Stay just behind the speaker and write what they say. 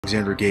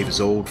Alexander gave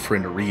his old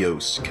friend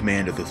Arios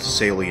command of the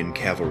Thessalian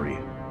cavalry,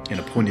 and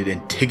appointed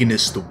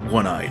Antigonus the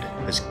One-Eyed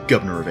as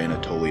governor of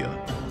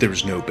Anatolia. There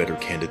was no better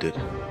candidate.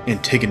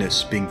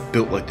 Antigonus, being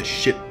built like the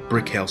shit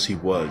brick house he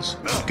was,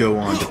 would go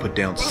on to put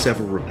down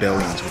several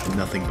rebellions with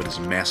nothing but his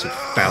massive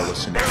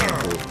phallus and a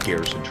handful of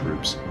garrison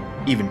troops,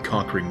 even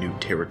conquering new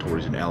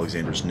territories in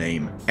Alexander's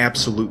name,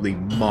 absolutely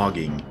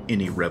mogging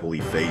any rebel he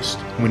faced.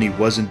 When he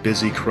wasn't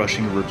busy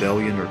crushing a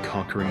rebellion or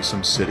conquering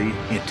some city,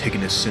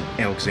 Antigonus sent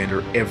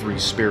Alexander every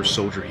spare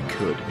soldier he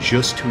could,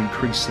 just to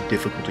increase the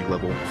difficulty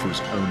level for his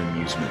own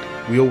amusement.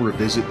 We'll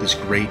revisit this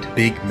great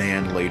big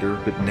man later,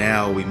 but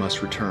now we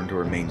must return to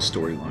our main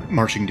storyline.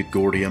 Marching to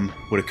Gordium,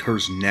 what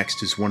occurs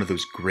next is one of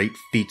those great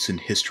feats in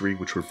history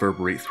which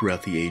reverberate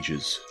throughout the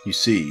ages. You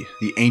see,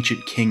 the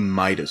ancient king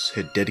Midas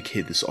had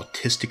dedicated this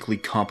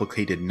autistically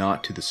complicated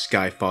knot to the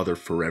Sky Father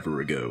forever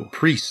ago.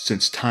 Priests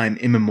since time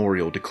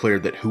immemorial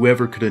declared that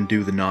whoever could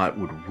undo the knot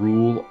would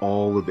rule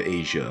all of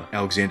Asia.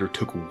 Alexander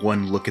took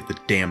one look at the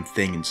damn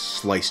thing and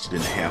sliced it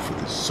in half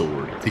with his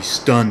sword. The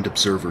stunned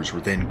observers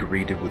were then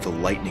greeted with a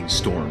lightning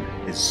storm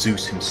as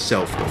Zeus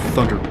himself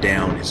thundered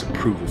down his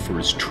approval for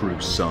his true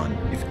son.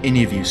 If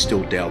any of you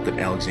still doubt that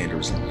Alexander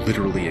is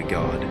literally a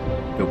god,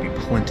 there'll be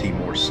plenty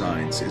more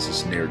signs as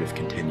this narrative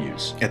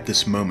continues. At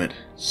this moment,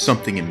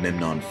 something in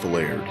Memnon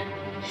flared.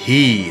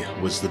 He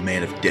was the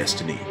man of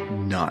destiny,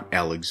 not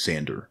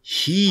Alexander.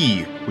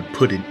 He would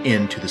put an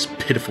end to this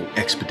pitiful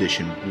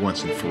expedition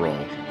once and for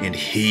all, and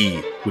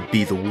he would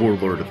be the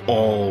warlord of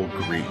all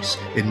Greece,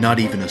 and not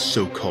even a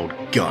so-called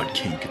god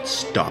king could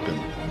stop him.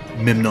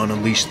 Memnon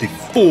unleashed the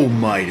full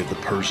might of the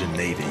Persian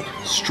navy,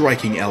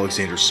 striking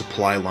Alexander's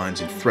supply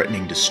lines and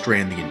threatening to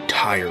strand the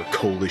entire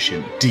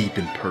coalition deep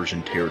in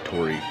Persian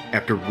territory.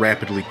 After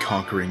rapidly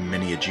conquering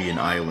many Aegean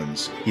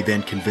islands, he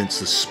then convinced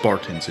the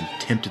Spartans and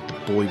tempted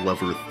the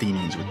boy-lover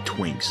Athenians with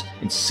twinks,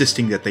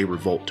 insisting that they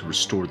revolt to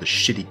restore the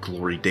shitty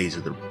glory days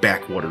of their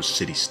backwater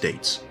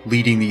city-states.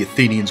 Leading the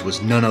Athenians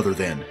was none other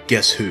than,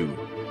 guess who?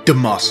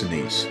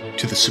 Demosthenes,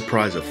 to the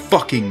surprise of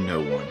fucking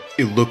no one.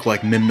 It looked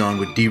like Memnon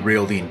would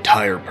derail the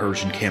entire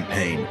Persian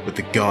campaign, but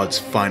the gods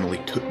finally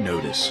took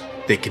notice.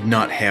 They could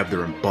not have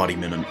their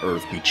embodiment on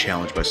earth be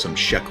challenged by some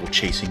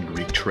shekel-chasing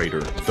Greek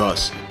traitor.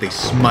 Thus, they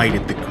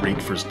smited the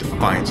Greek for his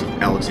defiance of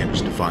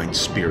Alexander's divine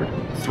spirit,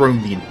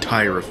 throwing the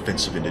entire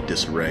offensive into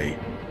disarray.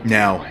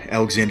 Now,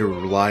 Alexander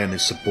would rely on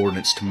his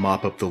subordinates to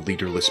mop up the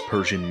leaderless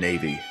Persian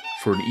navy,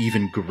 for an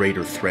even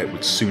greater threat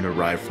would soon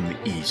arrive from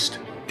the east.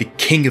 The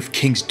King of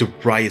Kings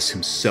Darius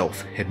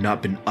himself had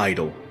not been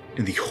idle,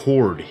 and the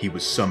horde he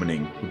was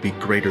summoning would be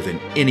greater than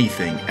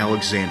anything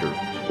Alexander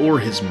or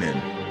his men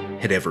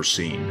had ever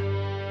seen.